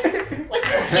staff. Like,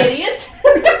 you idiot!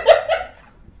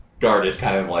 Guard is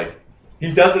kind of like,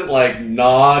 he doesn't like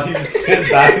nod, he just stands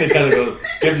back and he kind of goes,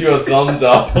 gives you a thumbs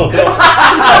up.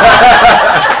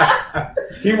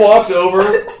 He walks over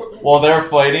while they're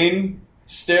fighting,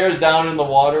 stares down in the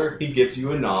water, he gives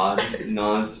you a nod,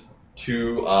 nods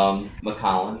to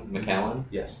McAllen.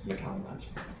 Yes. McAllen.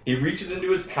 He reaches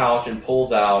into his pouch and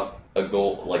pulls out a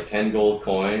gold, like 10 gold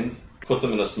coins, puts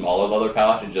them in a smaller leather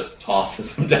pouch, and just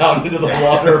tosses them down into the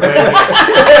water.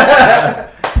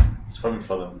 Swim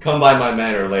for them. Come by my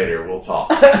manor later, we'll talk.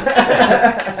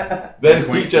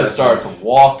 Then he just starts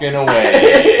walking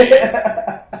away.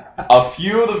 A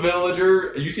few of the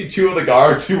villagers, you see two of the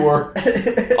guards who were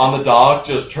on the dock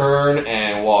just turn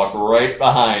and walk right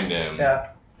behind him.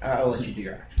 Yeah, I'll let you do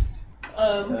your actions. I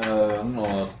don't know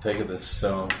what else to take of this,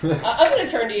 so... I'm gonna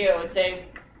turn to you and say,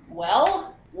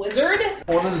 well, wizard?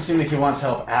 Well, it doesn't seem like he wants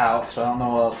help out, so I don't know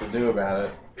what else to do about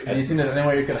it. Do you think there's any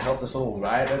way you could help this little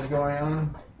riot that's going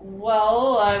on?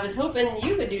 Well, I was hoping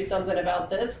you could do something about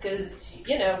this, because,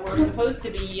 we're supposed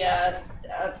to be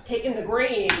taking the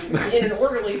grain in an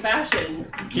orderly fashion.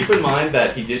 Keep in mind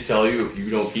that he did tell you if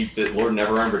you don't keep the Lord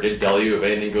Neverwinter did tell you if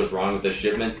anything goes wrong with this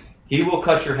shipment, he will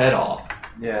cut your head off.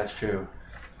 Yeah, that's true.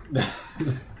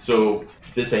 So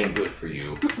this ain't good for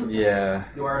you. Yeah.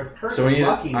 You are So we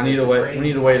lucky. need a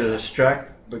way to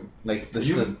distract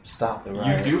to stop the You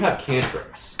riot. do have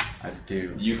cantrips. I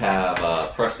do. You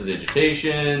have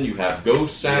prestidigitation. You have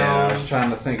ghost Yeah, I sound. was trying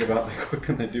to think about what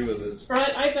can I do with this.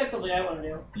 Right, I got something I want to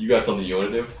do. You got something you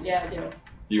want to do? Yeah, I do.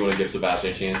 Do you want to give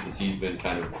Sebastian a chance since he's been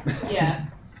kind of Yeah.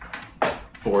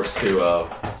 forced to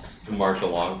march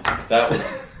along? That was,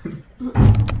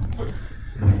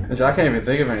 So I can't even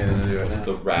think of anything to do right now.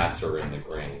 the rats are in the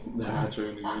grain. The rats are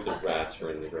in the The rats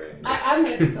are in the grain. I'm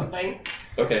gonna do something.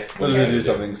 Okay. What are did you I gonna do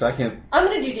something? So I can't. I'm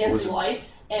gonna do dancing Wizards.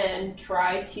 lights and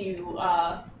try to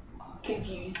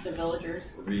confuse the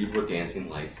villagers. Read what dancing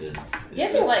lights is.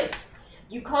 Dancing lights.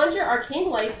 You conjure arcane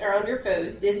lights around your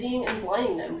foes, dizzying and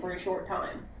blinding them for a short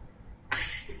time.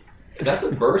 That's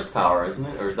a burst power, isn't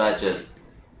it? Or is that just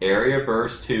area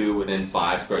burst 2 within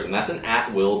 5 squares? And that's an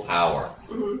at-will power.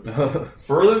 Mm-hmm.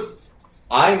 Further,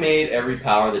 I made every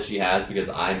power that she has because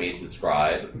I made the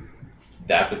scribe.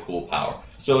 That's a cool power.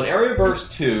 So an area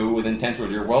burst 2 within 10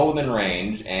 squares, you're well within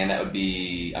range, and that would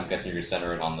be, I'm guessing you're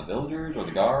centering on the villagers or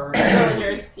the guards?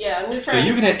 Villagers. Yeah, I'm gonna try. So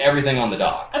you can hit everything on the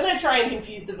dock. I'm gonna try and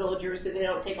confuse the villagers so they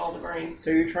don't take all the grain.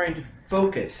 So you're trying to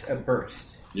focus a burst.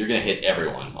 You're going to hit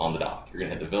everyone on the dock. You're going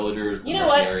to hit the villagers, the You know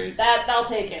what? mercenaries. I'll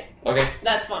take it. Okay.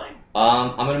 That's fine.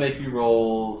 I'm going to make you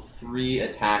roll 3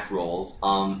 attack rolls.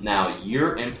 Now,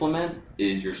 your implement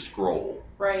is your scroll.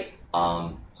 Right.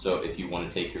 So if you want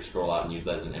to take your scroll out and use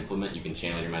that as an implement, you can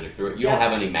channel your magic through it. You Yeah. don't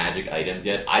have any magic items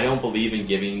yet. I don't believe in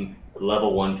giving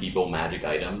level 1 people magic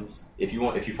items. If you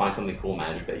find something cool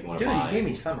magic that you want to Dude, buy. you gave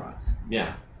me sun rods.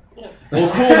 Yeah. Yeah. Well,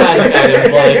 cool magic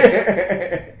items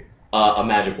like a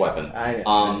magic weapon. I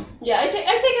know. Yeah, I take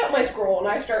out my scroll and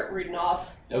I start reading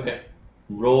off. Okay.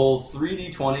 Roll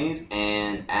 3d20s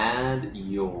and add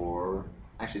your...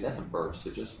 Actually, that's a burst, so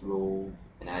just roll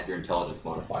and add your intelligence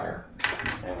modifier.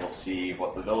 And we'll see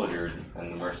what the villagers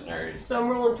and the mercenaries... So I'm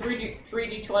rolling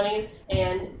 3d20s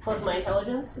and plus my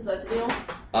intelligence. Is that the deal?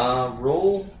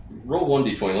 Roll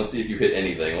 1d20. Let's see if you hit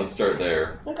anything. Let's start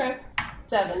there. Okay.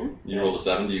 7. You rolled a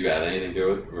 7. Do you add anything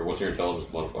to it? Or what's your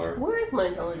intelligence modifier? Where is my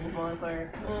intelligence modifier?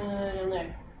 Down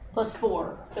there. Plus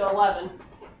 4, so 11.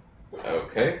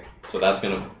 Okay. So that's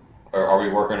gonna... Are we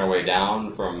working our way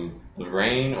down from the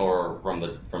rain or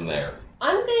from there?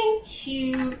 I'm going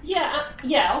to...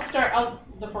 I'll start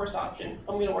the first option.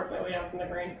 I'm going to work my way down from the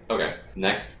green. Okay.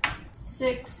 Next.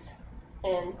 6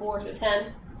 and 4, so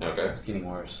 10. Okay. It's getting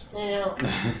worse. I know.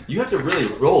 You have to really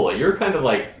roll it. You're kind of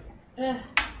like...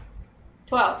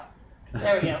 12.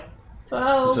 There we go.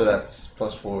 12 So that's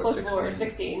plus 4. plus 16. 4,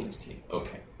 16. 16.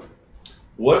 Okay.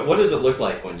 What does it look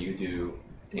like when you do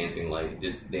dancing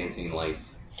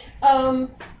lights? I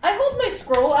hold my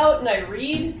scroll out and I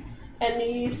read, and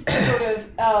these sort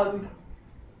of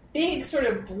big sort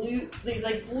of blue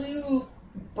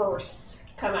bursts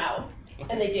come out,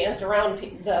 and they dance around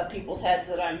the people's heads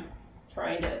that I'm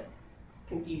trying to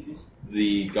confused.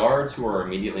 The guards who are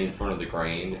immediately in front of the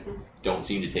crane don't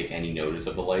seem to take any notice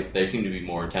of the lights. They seem to be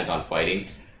more intent on fighting.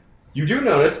 You do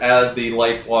notice, as the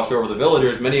lights wash over the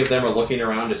villagers, many of them are looking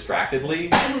around distractedly.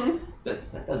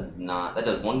 That does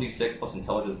 1d6 plus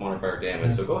intelligence modifier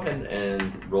damage, so go ahead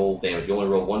and roll damage. You only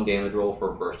roll 1 damage roll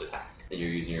for a burst attack, and you're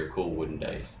using your cool wooden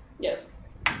dice. Yes,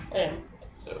 I am.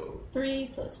 So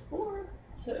 3 plus 4,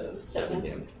 so 7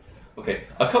 damage. Okay,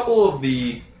 a couple of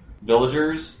the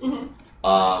villagers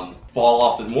fall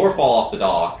off the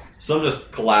dock. Some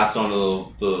just collapse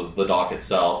onto the dock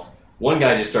itself. One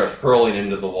guy just starts hurling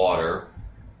into the water,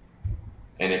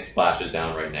 and it splashes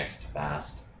down right next to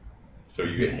Bast. So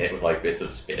you get hit with like bits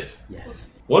of spit. Yes.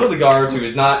 One of the guards, who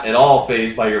is not at all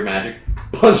fazed by your magic,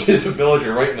 punches a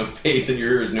villager right in the face, and you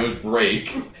hear his nose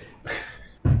break.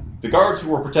 The guards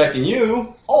who were protecting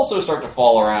you also start to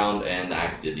fall around and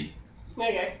act dizzy.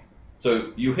 Okay.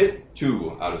 So you hit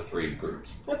 2 out of 3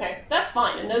 groups. Okay, that's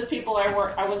fine. And those people I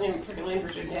wasn't even particularly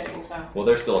interested in hitting, so... Well,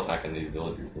 they're still attacking these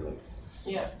villagers.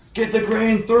 Yeah. Get the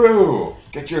grain through!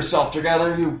 Get yourself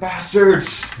together, you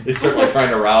bastards! They start like trying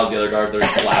to rouse the other guards. They're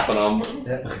slapping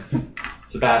them.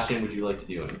 Sebastian, would you like to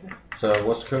do anything? So,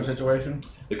 what's the current situation?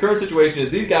 The current situation is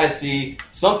these guys see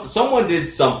someone did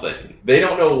something. They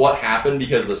don't know what happened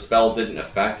because the spell didn't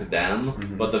affect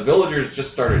them, but the villagers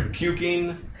just started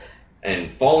puking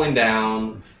and falling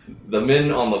down. The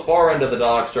men on the far end of the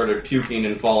dock started puking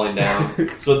and falling down.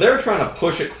 So they're trying to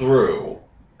push it through.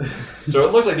 So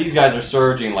it looks like these guys are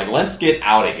surging, like, let's get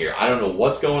out of here. I don't know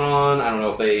what's going on. I don't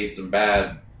know if they ate some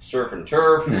bad surf and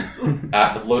turf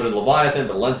at the bloated Leviathan,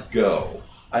 but let's go.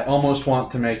 I almost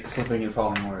want to make slipping and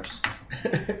falling worse.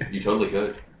 You totally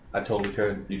could. I totally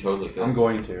could. You totally could. I'm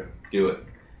going to. Do it.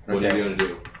 What are you going to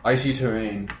do? Icy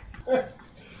terrain.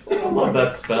 I love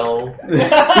that spell.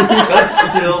 That's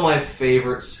still my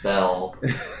favorite spell.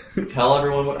 Tell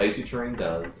everyone what Icy Terrain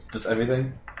does. Just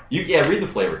everything? Read the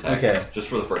flavor text. Okay. Just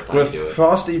for the first time With you do it.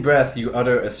 frosty breath, you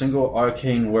utter a single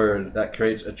arcane word that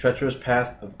creates a treacherous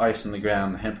path of ice in the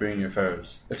ground, hampering your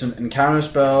foes. It's an encounter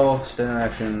spell, standard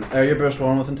action, area burst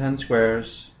 1 within 10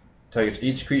 squares. Targets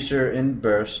each creature in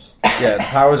burst. Yeah, the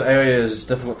power's area is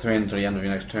difficult terrain until the end of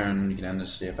your next turn. You can end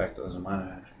this the effect as a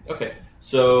minor action. Okay.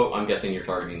 So, I'm guessing you're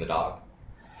targeting the dock.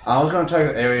 I was going to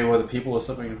target the area where the people are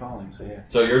slipping and falling, so yeah.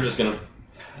 So you're just going to...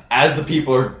 As the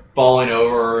people are falling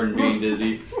over and being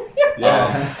dizzy...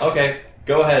 Yeah. Okay.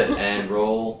 Go ahead and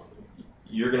roll...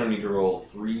 You're going to need to roll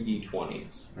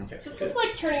 3d20s. Okay. So this is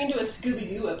like turning into a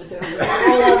Scooby-Doo episode. Where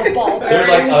we roll all the ball There's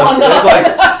bearings like on the... there's like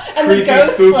and the creepy,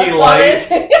 ghost spooky slips on lights.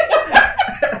 it.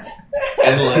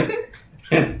 And like...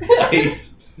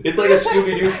 ice. It's like a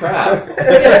Scooby-Doo trap.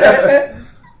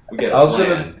 We get a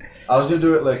plan. I was gonna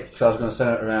do it like because I was gonna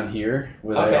set it around here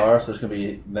with Okay. AR, so it's gonna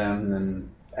be them and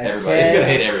then Everybody. It's going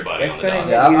to hit everybody It's on the gonna dock.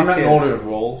 hit- yeah. I'm you in too. order of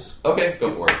rolls. Okay,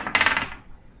 go for it.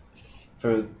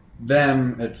 For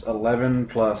them, it's 11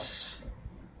 plus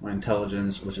my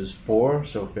intelligence, which is 4,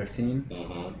 so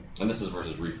 15. And this is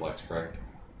versus reflex, correct? It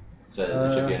says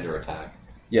it should be under attack.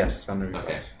 Yes, it's under reflex.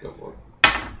 Okay, go for it.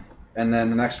 And then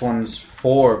the next one's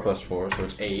 4 plus 4, so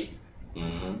it's 8.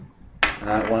 And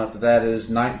that one after that is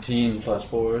 19 plus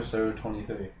 4, so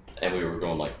 23. And we were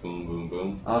going like boom, boom,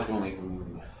 boom. I was going like,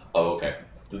 ooh. Oh, okay.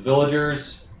 The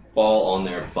villagers fall on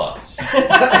their butts.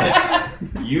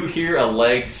 You hear a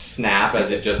leg snap as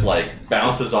it just like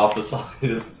bounces off the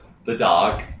side of the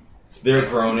dock. They're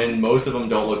groaning. Most of them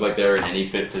don't look like they're in any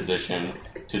fit position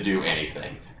to do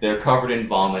anything. They're covered in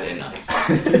vomit and ice.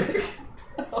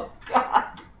 Oh,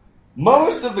 God.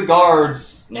 Most of the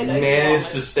guards And ice manage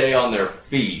vomit. to stay on their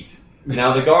feet.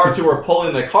 Now the guards who are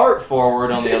pulling the cart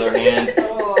forward, on the other hand,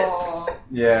 Oh.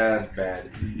 Yeah, it's bad.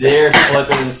 they're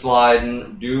slipping and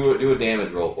sliding. Do a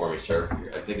damage roll for me, sir.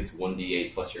 I think it's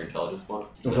 1d8 plus your intelligence one.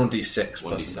 It was 1d6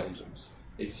 plus 1d6. intelligence.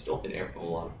 You still hit air from a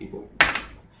lot of people.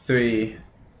 3,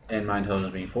 and my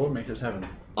intelligence being 4 makes it 7.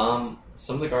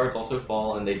 Some of the guards also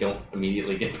fall and they don't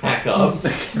immediately get back up.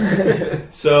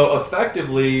 So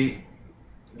effectively,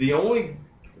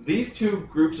 these two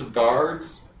groups of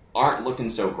guards aren't looking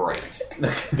so great.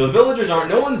 The villagers aren't.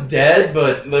 No one's dead,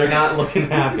 but they're not looking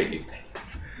happy.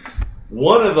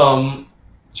 One of them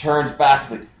turns back and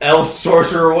is like, "Elf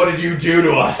sorcerer, what did you do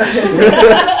to us?"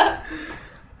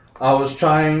 I was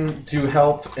trying to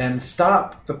help and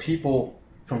stop the people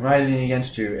from riding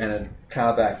against you, and it kind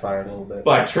of backfired a little bit.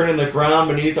 By turning the ground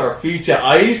beneath our feet to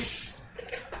ice.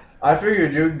 I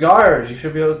figured you're guards. You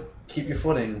should be able to keep your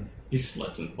footing. He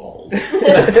slips and falls.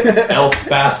 Elf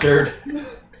bastard.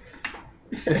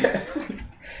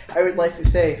 I would like to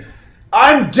say,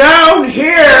 I'm down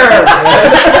here!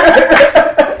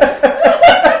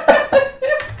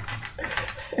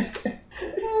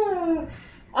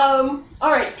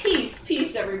 Alright,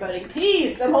 peace, everybody.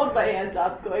 Peace! I'm holding my hands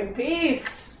up, going,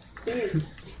 peace!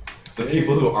 Peace. The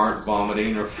people who aren't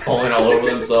vomiting or falling all over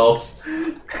themselves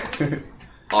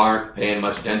aren't paying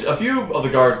much attention. A few of the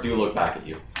guards do look back at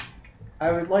you.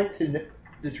 I would like to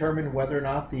determine whether or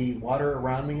not the water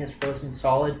around me has frozen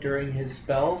solid during his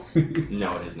spells.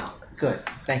 No, it is not. Good,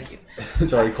 thank you.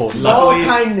 It's already cold. Small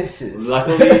kindnesses.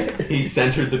 Luckily, he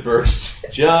centered the burst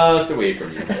just away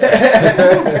from you.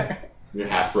 You're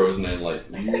half frozen and like,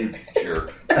 you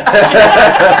jerk.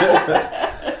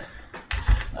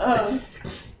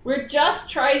 We're just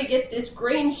trying to get this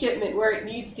grain shipment where it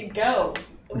needs to go.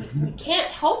 We can't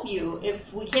help you if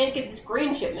we can't get this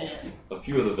grain shipment in. A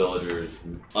few of the villagers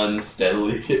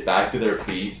unsteadily get back to their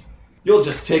feet. You'll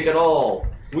just take it all.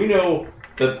 We know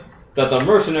that the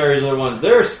mercenaries are the ones,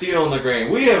 they're stealing the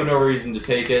grain. We have no reason to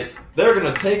take it. They're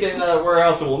going to take it into that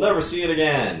warehouse and we'll never see it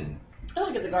again. I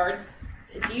look at the guards.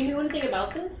 Do you know anything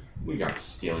about this? We aren't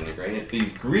stealing the grain. It's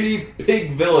these greedy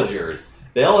pig villagers.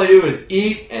 They all they do is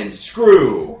eat and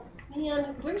screw.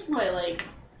 Man, where's my,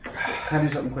 Can I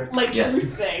do something quick? my Yes.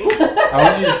 truth thing? I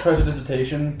want to use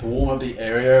prestidigitation to warm up the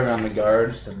area around the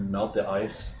guards to melt the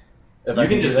ice. If I You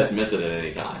can do just that. dismiss it at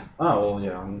any time. Oh, well,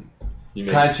 yeah. You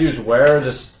Can I make choose where or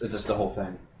just the whole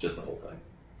thing? just the whole thing.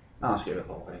 I'll just give it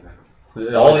the whole thing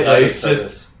then. All the ice Service.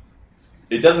 just...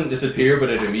 It doesn't disappear, but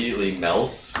it immediately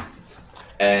melts,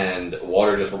 and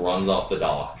water just runs off the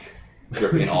dock,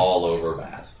 dripping all over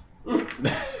Bast.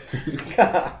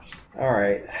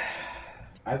 Alright.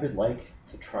 I would like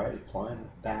to try to climb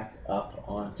back up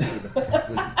onto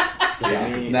the... Give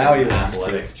me Now an he wants to.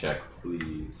 athletics check,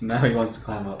 please. Now he wants to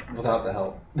climb up without the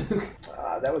help.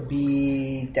 that would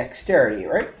be dexterity,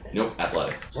 right? Nope,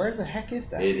 athletics. Where the heck is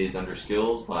that? It is under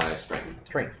skills by strength.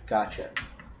 Strength, gotcha.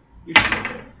 You should be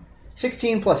okay.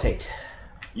 16 plus 8.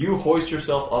 You hoist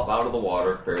yourself up out of the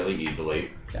water fairly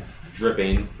easily, Yeah.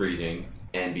 dripping, freezing,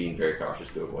 and being very cautious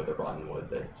to avoid the rotten wood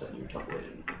that sent you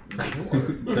tumbling in the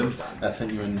water the first time. I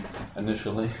sent you in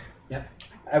initially.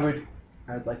 I would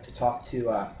like to talk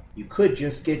to, you could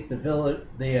just get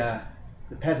the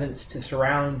peasants to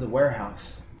surround the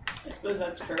warehouse. I suppose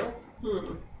that's true.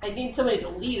 I need somebody to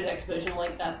lead an expedition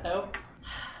like that, though.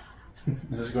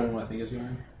 Is this going what I think it's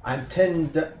going? I'm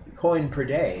 10 coin per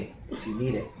day, if you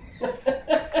need it.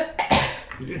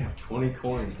 You didn't have 20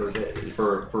 coins per day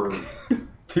for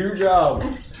 2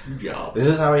 jobs. 2 jobs. This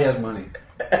is how he has money.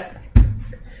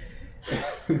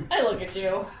 I look at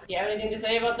you. Do you have anything to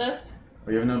say about this?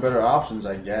 We have no better options,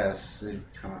 I guess. It's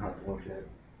kind of hard to look at.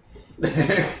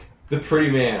 The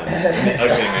pretty man. The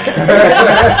ugly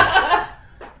man.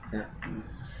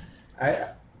 I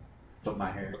Flip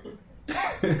my hair.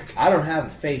 I don't have a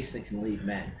face that can lead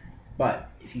men, but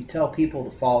if you tell people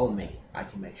to follow me, I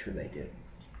can make sure they do.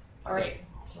 Alright,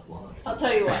 That's a lie. I'll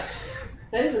tell you what.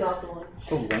 That is an awesome one.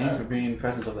 So lame for being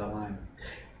present of that line.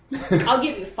 I'll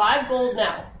give you 5 gold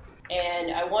now,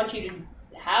 and I want you to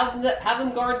have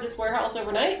them guard this warehouse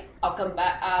overnight. I'll come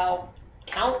back. I'll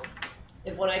count.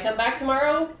 If when I come back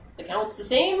tomorrow, the count's the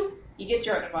same, you get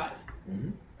your other 5. Mm-hmm.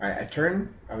 All right,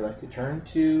 I would like to turn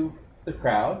to the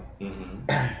crowd, Mm-hmm.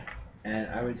 and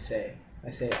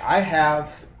I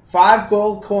have 5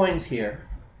 gold coins here.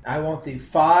 I want the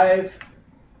 5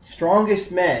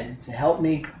 strongest men to help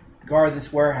me guard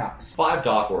this warehouse. 5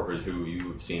 dock workers who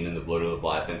you've seen in the Blood of the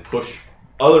Leviathan push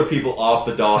other people off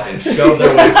the dock and shove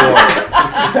their way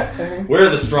forward. We're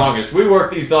the strongest. We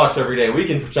work these docks every day. We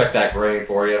can protect that grain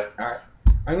for you.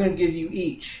 I'm going to give you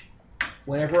each.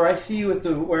 Whenever I see you at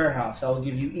the warehouse, I will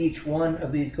give you each one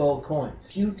of these gold coins.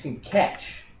 If you can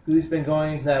catch who's been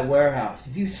going into that warehouse,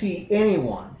 if you see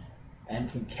anyone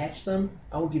and can catch them,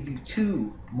 I will give you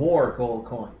 2 more gold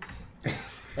coins.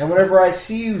 And whenever I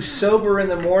see you sober in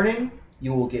the morning,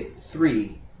 you will get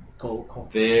 3 gold coins.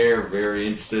 They're very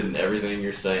interested in everything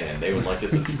you're saying. They would like to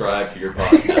subscribe to your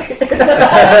podcast.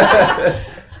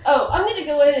 Oh, I'm going to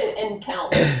go in and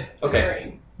count.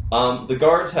 Okay. The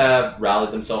guards have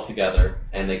rallied themselves together,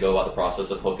 and they go about the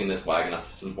process of hooking this wagon up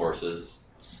to some horses.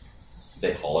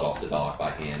 They haul it off the dock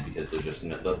by hand because there's just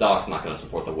the dock's not going to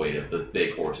support the weight of the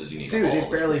big horses you need Dude, to haul. it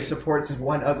this barely grain. supports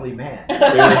one ugly man.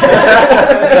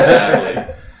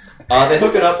 Exactly. They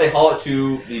hook it up, they haul it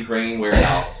to the grain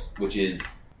warehouse, which is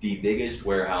the biggest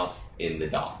warehouse in the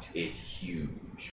dock. It's huge.